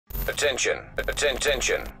Attention.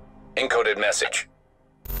 Attention. Encoded message.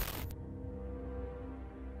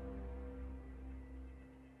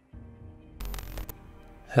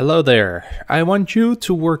 Hello there, I want you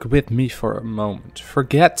to work with me for a moment.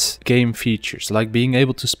 Forget game features like being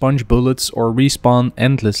able to sponge bullets or respawn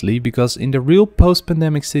endlessly, because in the real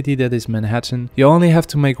post-pandemic city that is Manhattan, you only have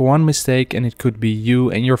to make one mistake and it could be you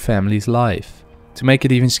and your family's life. To make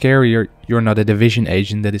it even scarier, you're not a division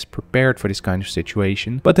agent that is prepared for this kind of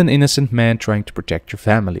situation, but an innocent man trying to protect your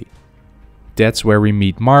family. That's where we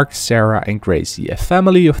meet Mark, Sarah and Gracie, a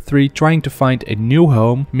family of 3 trying to find a new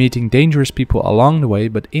home, meeting dangerous people along the way,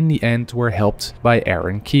 but in the end were helped by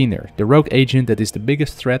Aaron Keener, the rogue agent that is the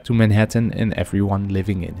biggest threat to Manhattan and everyone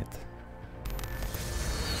living in it.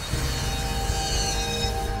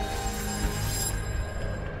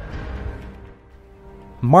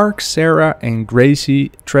 Mark, Sarah and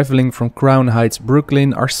Gracie, traveling from Crown Heights,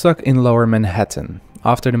 Brooklyn, are stuck in Lower Manhattan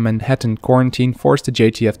after the Manhattan quarantine forced the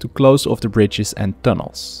JTF to close off the bridges and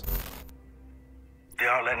tunnels. They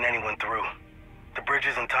aren't letting anyone through. The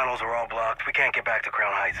bridges and tunnels are all blocked. We can't get back to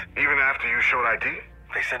Crown Heights. Even after you showed ID?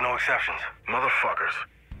 They said no exceptions. Motherfuckers.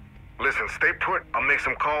 Listen, stay put. I'll make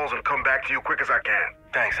some calls and come back to you quick as I can.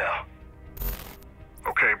 Thanks, Al.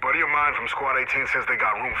 Okay, buddy of mine from Squad 18 says they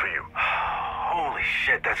got room for you. Holy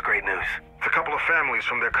shit, that's great news. It's a couple of families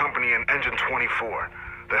from their company in Engine 24.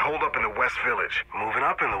 They hold up in the West Village. Moving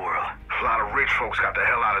up in the world. A lot of rich folks got the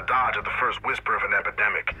hell out of Dodge at the first whisper of an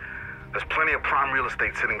epidemic. There's plenty of prime real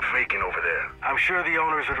estate sitting vacant over there. I'm sure the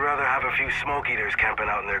owners would rather have a few smoke eaters camping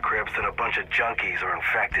out in their cribs than a bunch of junkies or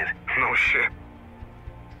infected. No shit.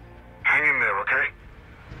 Hang in there, okay?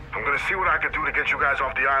 I'm gonna see what I can do to get you guys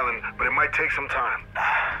off the island, but it might take some time.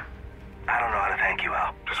 I don't know how to thank you,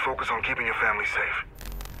 Al. Just focus on keeping your family safe.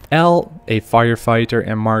 Al, a firefighter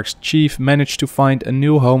and Mark's chief, managed to find a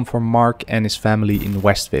new home for Mark and his family in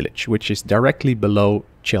West Village, which is directly below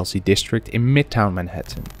Chelsea District in Midtown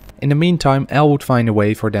Manhattan. In the meantime, Al would find a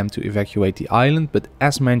way for them to evacuate the island, but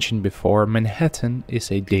as mentioned before, Manhattan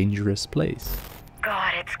is a dangerous place.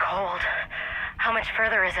 God, it's cold. How much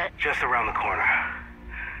further is it? Just around the corner.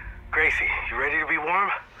 Gracie, you ready to be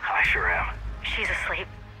warm? I sure am. She's asleep.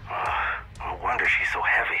 No wonder she's so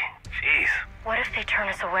heavy. Jeez. What if they turn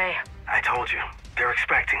us away? I told you. They're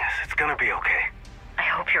expecting us. It's gonna be okay. I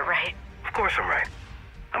hope you're right. Of course I'm right.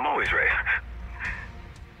 I'm always right.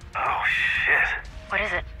 Oh, shit. What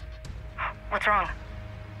is it? What's wrong?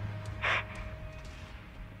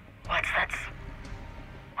 What's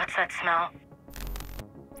that smell?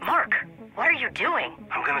 Mark, what are you doing?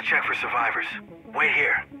 I'm gonna check for survivors. Wait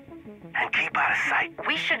here. And keep out of sight.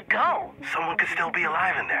 We should go. Someone could still be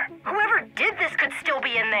alive in there. Whoever did this could still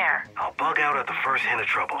be in there. I'll bug out at the first hint of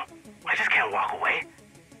trouble. I just can't walk away.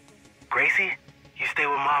 Gracie, you stay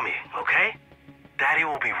with Mommy, okay? Daddy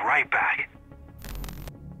will be right back.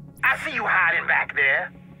 I see you hiding back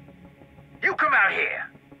there. You come out here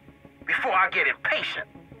before I get impatient.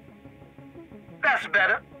 That's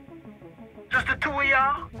better. Just the 2 of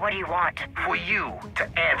y'all? What do you want? For you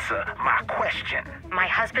to answer my question. My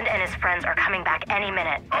husband and his friends are coming back any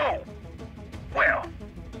minute. Oh, well,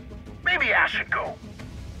 maybe I should go.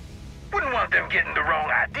 Wouldn't want them getting the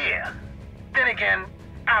wrong idea. Then again,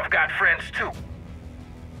 I've got friends too.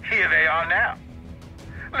 Here they are now.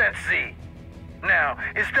 Let's see. Now,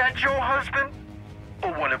 is that your husband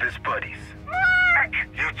or one of his buddies? Mark!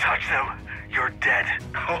 You touch them, you're dead.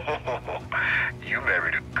 Oh, you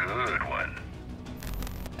married a good one.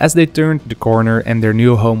 As they turned the corner and their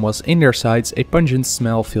new home was in their sights, a pungent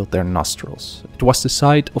smell filled their nostrils. It was the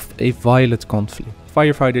site of a violent conflict.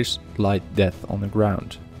 Firefighters lied death on the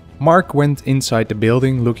ground. Mark went inside the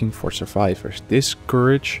building looking for survivors. This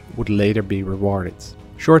courage would later be rewarded.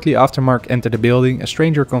 Shortly after Mark entered the building, a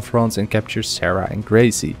stranger confronts and captures Sarah and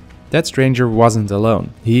Gracie. That stranger wasn't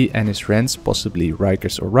alone. He and his friends, possibly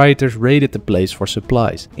Rikers or Writers, raided the place for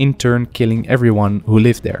supplies, in turn killing everyone who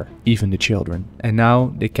lived there, even the children. And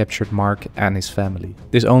now they captured Mark and his family.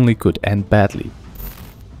 This only could end badly.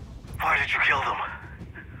 Why did you kill them?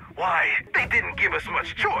 Why? They didn't give us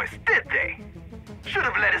much choice, did they? Should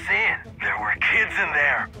have let us in. There were kids in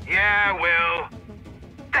there. Yeah, well,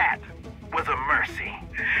 that was a mercy.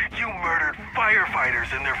 You murdered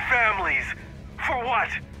firefighters and their families. For what?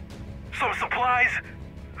 Some supplies?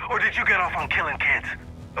 Or did you get off on killing kids?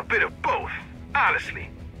 A bit of both, honestly.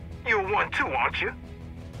 You're one too, aren't you?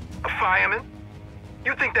 A fireman?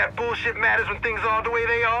 You think that bullshit matters when things are the way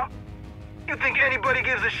they are? You think anybody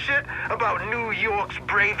gives a shit about New York's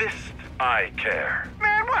bravest? I care.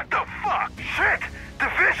 Man, what the fuck? Shit!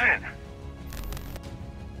 Division!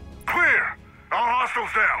 Clear! All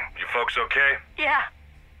hostiles down. You folks okay? Yeah.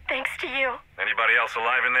 Thanks to you. Anybody else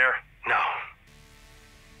alive in there? No.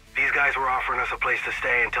 These guys were offering us a place to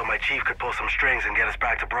stay until my chief could pull some strings and get us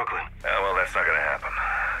back to Brooklyn. Well, that's not gonna happen.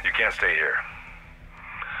 You can't stay here.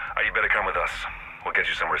 You better come with us. We'll get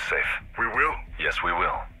you somewhere safe. We will? Yes, we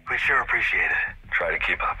will. We'd sure appreciate it. Try to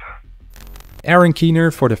keep up. Aaron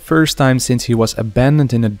Keener, for the first time since he was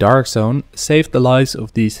abandoned in a dark zone, saved the lives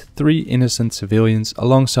of these 3 innocent civilians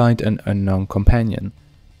alongside an unknown companion.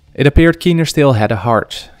 It appeared Keener still had a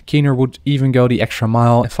heart. Keener would even go the extra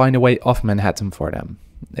mile and find a way off Manhattan for them.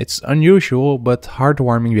 It's unusual but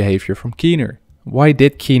heartwarming behavior from Keener. Why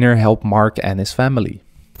did Keener help Mark and his family?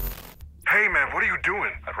 Hey man, what are you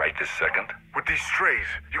doing? Right this second. With these strays,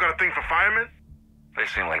 you got a thing for firemen? They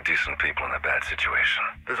seem like decent people in a bad situation.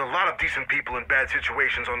 There's a lot of decent people in bad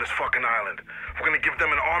situations on this fucking island. We're gonna give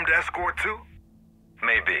them an armed escort too?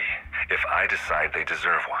 Maybe, if I decide they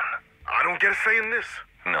deserve one. I don't get a say in this.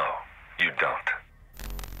 No, you don't.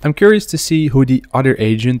 I'm curious to see who the other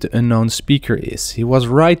agent, the unknown speaker, is. He was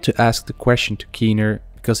right to ask the question to Keener,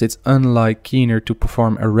 because it's unlike Keener to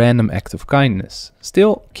perform a random act of kindness.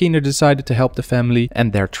 Still, Keener decided to help the family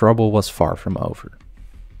and their trouble was far from over.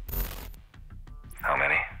 How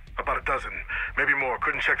many? About a dozen, maybe more.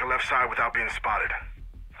 Couldn't check the left side without being spotted.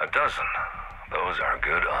 A dozen? Those are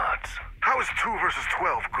good odds. How is 2 versus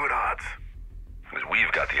 12 good odds? Because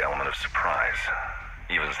we've got the element of surprise.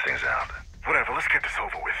 Evens things out. Whatever, let's get this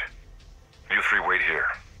over with. You 3 wait here.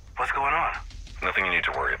 What's going on? Nothing you need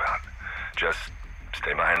to worry about. Just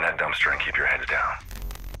stay behind that dumpster and keep your heads down.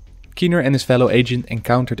 Keener and his fellow agent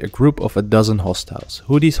encountered a group of a dozen hostiles.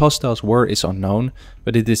 Who these hostiles were is unknown,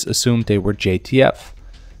 but it is assumed they were JTF.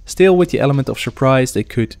 Still, with the element of surprise, they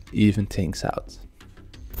could even things out.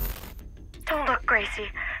 Don't look, Gracie.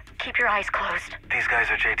 Keep your eyes closed. These guys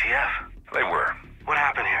are JTF. They were. What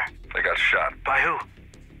happened here? They got shot. By who?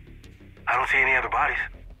 I don't see any other bodies.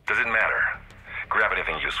 Does it matter? Grab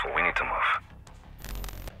anything useful. We need to move.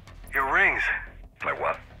 Your rings. My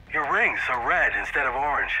what? Your rings are red instead of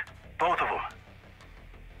orange. Both of them.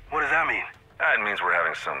 What does that mean? It means we're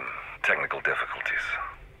having some technical difficulties.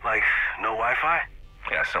 Like, no Wi-Fi?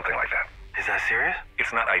 Yeah, something like that. Is that serious?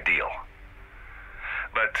 It's not ideal.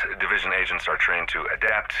 But division agents are trained to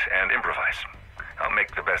adapt and improvise. I'll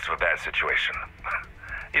make the best of a bad situation.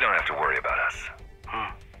 You don't have to worry about us.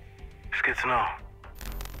 It's good to know.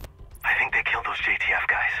 I think they killed those JTF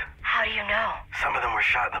guys. How do you know? Some of them were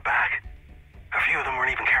shot in the back. A few of them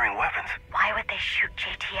weren't even carrying weapons. Why would they shoot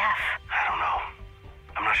JTF? I don't know.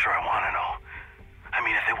 I'm not sure I want to know. I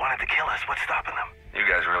mean, if they wanted to kill us, what's stopping them? You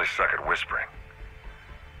guys really suck at whispering.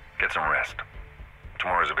 Get some rest.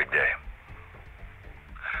 Tomorrow's a big day.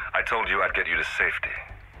 I told you I'd get you to safety.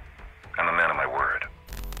 I'm a man of my word.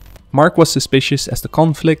 Mark was suspicious as the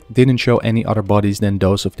conflict didn't show any other bodies than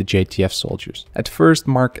those of the JTF soldiers. At first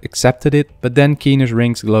Mark accepted it, but then Keener's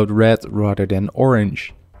rings glowed red rather than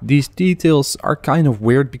orange. These details are kind of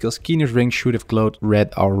weird because Keener's rings should have glowed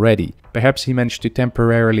red already. Perhaps he managed to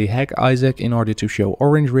temporarily hack Isaac in order to show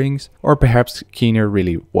orange rings, or perhaps Keener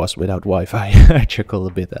really was without Wi-Fi. I chuckled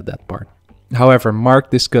a bit at that part. However, Mark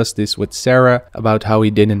discussed this with Sarah about how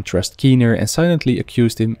he didn't trust Keener and silently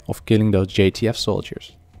accused him of killing those JTF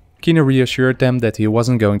soldiers. Keener reassured them that he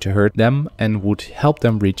wasn't going to hurt them and would help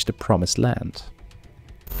them reach the promised land.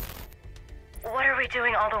 What are we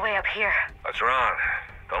doing all the way up here? What's wrong?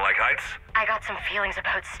 Don't like heights? I got some feelings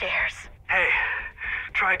about stairs. Hey,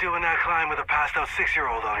 try doing that climb with a passed out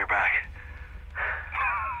 6-year-old on your back.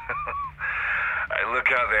 I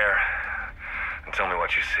look out there and tell me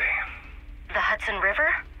what you see. The Hudson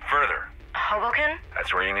River? Further. Hoboken?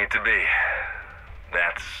 That's where you need to be.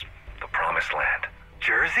 That's the promised land.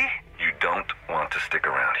 Jersey? You don't want to stick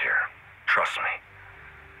around here. Trust me.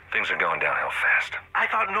 Things are going downhill fast. I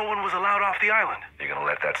thought no one was allowed off the island. You gonna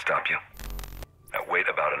let that stop you? Now wait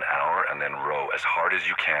about an hour and then row as hard as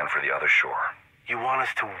you can for the other shore. You want us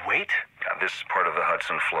to wait? Now, this part of the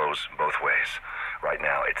Hudson flows both ways. Right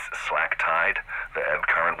now it's slack tide. The ebb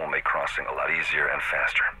current will make crossing a lot easier and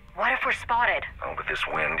faster. What if we're spotted? Oh, with this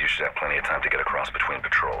wind, you should have plenty of time to get across between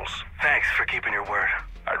patrols. Thanks for keeping your word.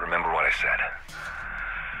 I remember what I said.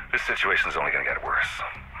 This situation is only going to get worse.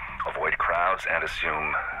 Avoid crowds and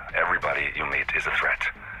assume everybody you meet is a threat.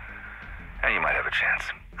 And you might have a chance.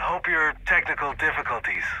 I hope your technical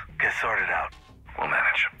difficulties get sorted out. We'll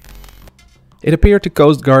manage. It appeared the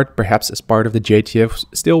Coast Guard, perhaps as part of the JTF,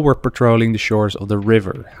 still were patrolling the shores of the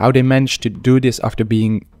river. How they managed to do this after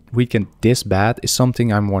being weakened this bad is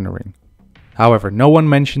something I'm wondering. However, no one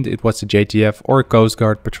mentioned it was the JTF or a Coast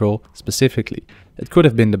Guard patrol specifically. It could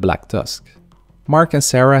have been the Black Tusk. Mark and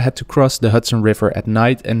Sarah had to cross the Hudson River at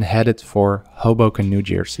night and headed for Hoboken, New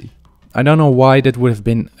Jersey. I don't know why that would have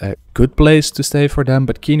been a good place to stay for them,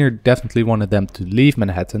 but Keener definitely wanted them to leave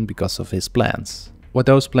Manhattan because of his plans. What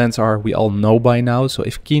those plans are we all know by now, so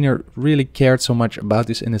if Keener really cared so much about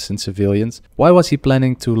these innocent civilians, why was he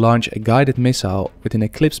planning to launch a guided missile with an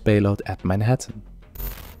Eclipse payload at Manhattan?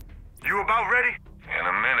 You about ready? In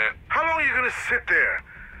a minute. How long are you gonna sit there?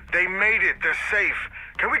 They made it, they're safe.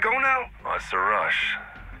 Can we go now? What's the rush?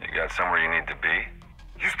 You got somewhere you need to be?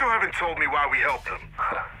 You still haven't told me why we helped them.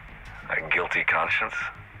 A guilty conscience?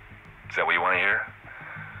 Is that what you want to hear?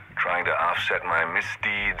 Trying to offset my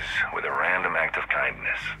misdeeds with a random act of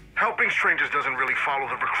kindness. Helping strangers doesn't really follow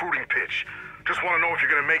the recruiting pitch. Just want to know if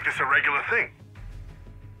you're gonna make this a regular thing.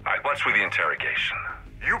 Alright, what's with the interrogation?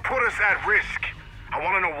 You put us at risk. I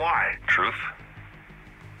want to know why. Truth?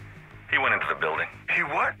 He went into the building. He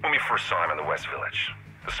what? When we first saw him in the West Village.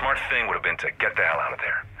 The smart thing would have been to get the hell out of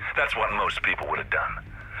there. That's what most people would have done.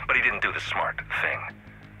 But he didn't do the smart thing.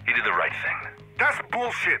 He did the right thing. That's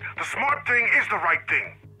bullshit. The smart thing is the right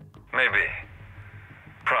thing. Maybe.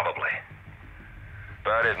 Probably.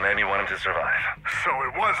 But it made me want him to survive. So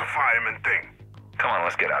it was a fireman thing. Come on,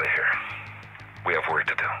 let's get out of here. We have work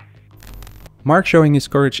to do. Mark showing his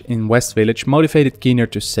courage in West Village motivated Keener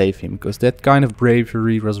to save him, because that kind of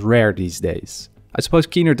bravery was rare these days. I suppose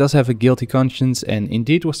Keener does have a guilty conscience and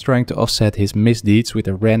indeed was trying to offset his misdeeds with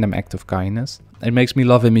a random act of kindness. It makes me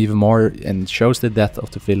love him even more and shows the depth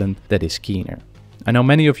of the villain that is Keener. I know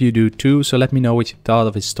many of you do too, so let me know what you thought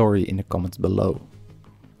of his story in the comments below.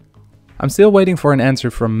 I'm still waiting for an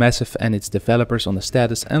answer from Massive and its developers on the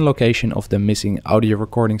status and location of the missing audio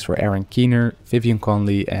recordings for Aaron Keener, Vivian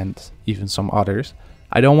Conley and even some others.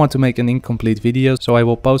 I don't want to make an incomplete video, so I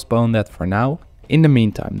will postpone that for now. In the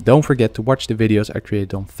meantime, don't forget to watch the videos I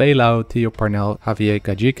created on Feilau, Theo Parnell, Javier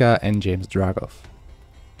Kajika and James Dragov.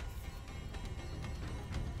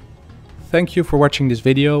 Thank you for watching this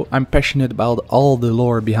video. I'm passionate about all the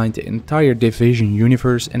lore behind the entire Division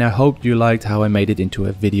universe and I hope you liked how I made it into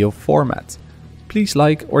a video format. Please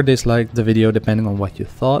like or dislike the video depending on what you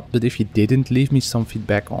thought, but if you didn't, leave me some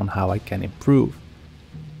feedback on how I can improve.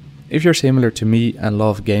 If you're similar to me and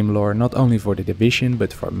love game lore not only for the Division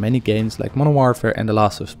but for many games like Modern Warfare and The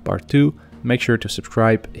Last of Us Part 2, make sure to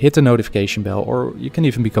subscribe, hit the notification bell or you can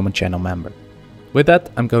even become a channel member. With that,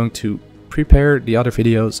 I'm going to prepare the other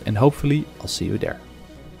videos and hopefully I'll see you there.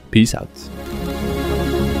 Peace out.